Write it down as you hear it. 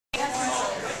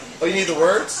Oh, you need the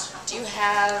words? Do you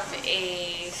have a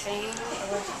thing?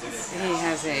 He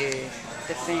has a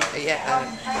thing. Yeah.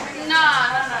 No.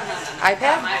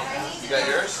 iPad? You got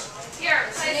yours? Here,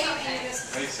 say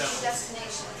something.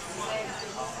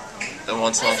 And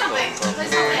one song. Play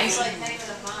something.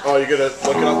 Oh, you're gonna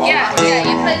look it up while Yeah, we play?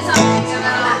 you play something and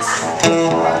then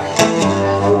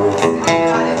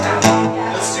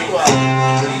Let's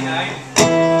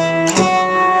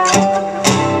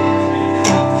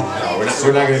do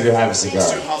We're not gonna do Have a Cigar.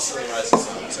 House of the Rising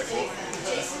Sun. Is that cool?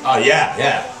 Oh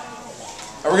yeah.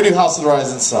 And we're gonna do House of the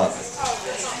Rising Sun.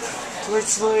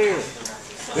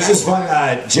 This is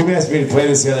fun. Jimmy asked me to play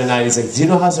this the other night. He's like, "Do you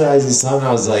know House of the Rising Sun?" And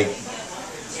I was like,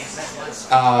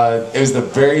 it was the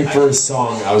very first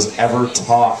song I was ever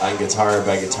taught on guitar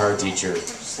by a guitar teacher,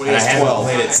 and I haven't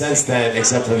played it since then,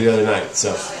 except for the other night.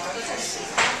 So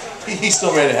He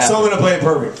still made it happen. so I'm gonna play it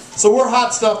perfect. So we're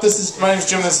Hot Stuff. My name's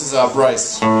Jim. This is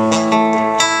Bryce.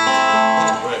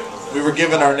 We were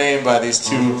given our name by these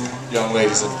two young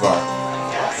ladies at the bar.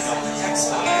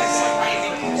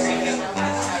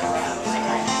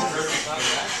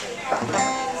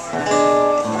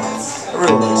 I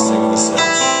really like singing this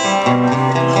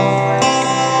song.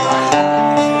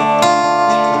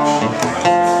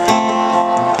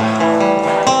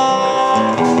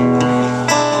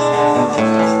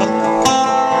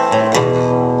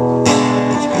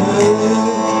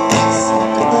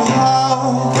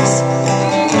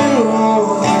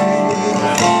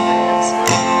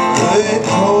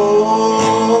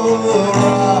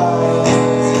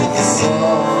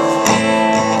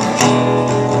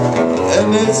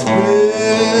 It's been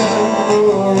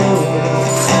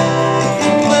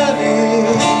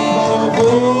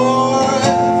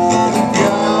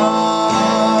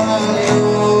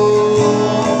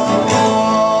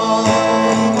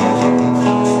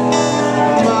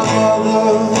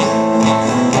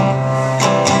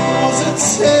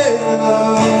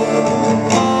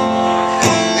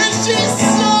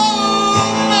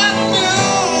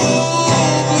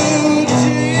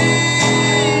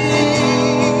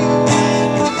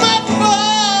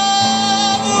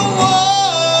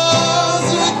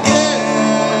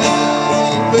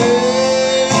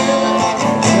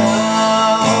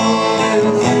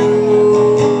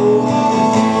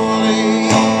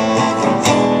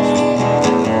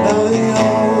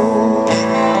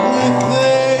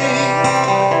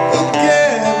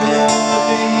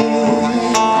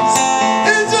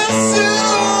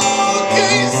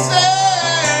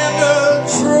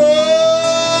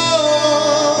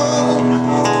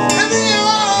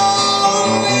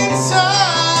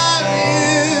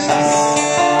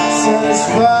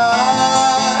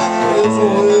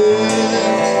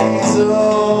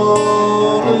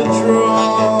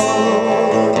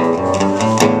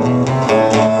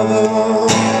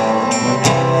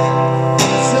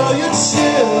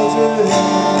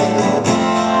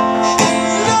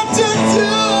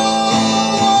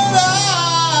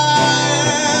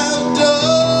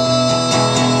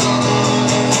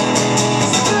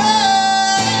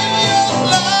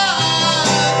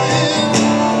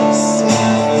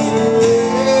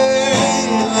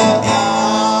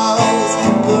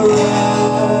the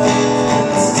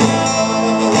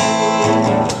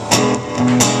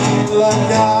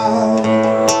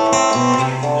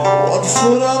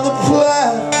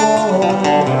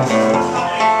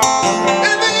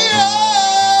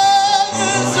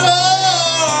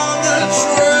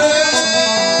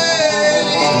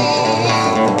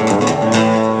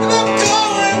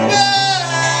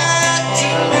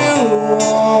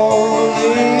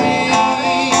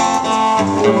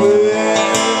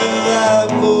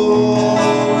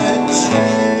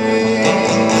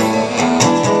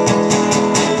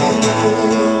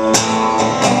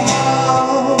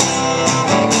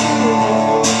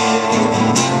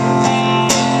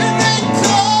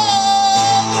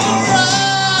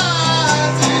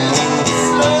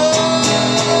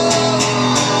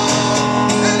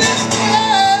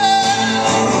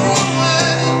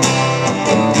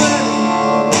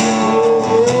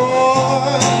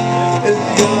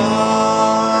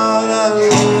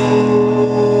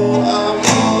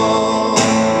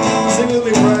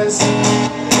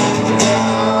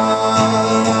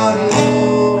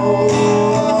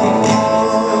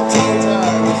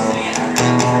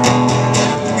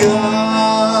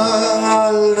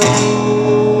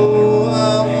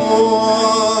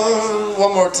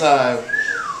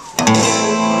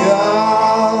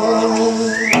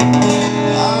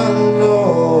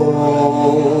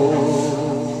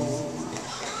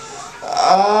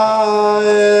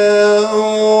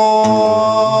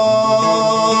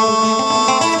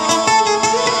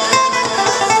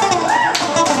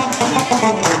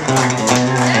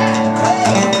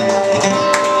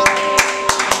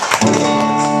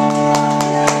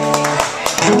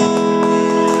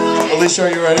Alicia,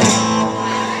 are you ready?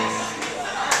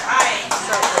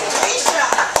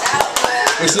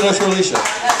 What's the notes for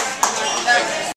Alicia?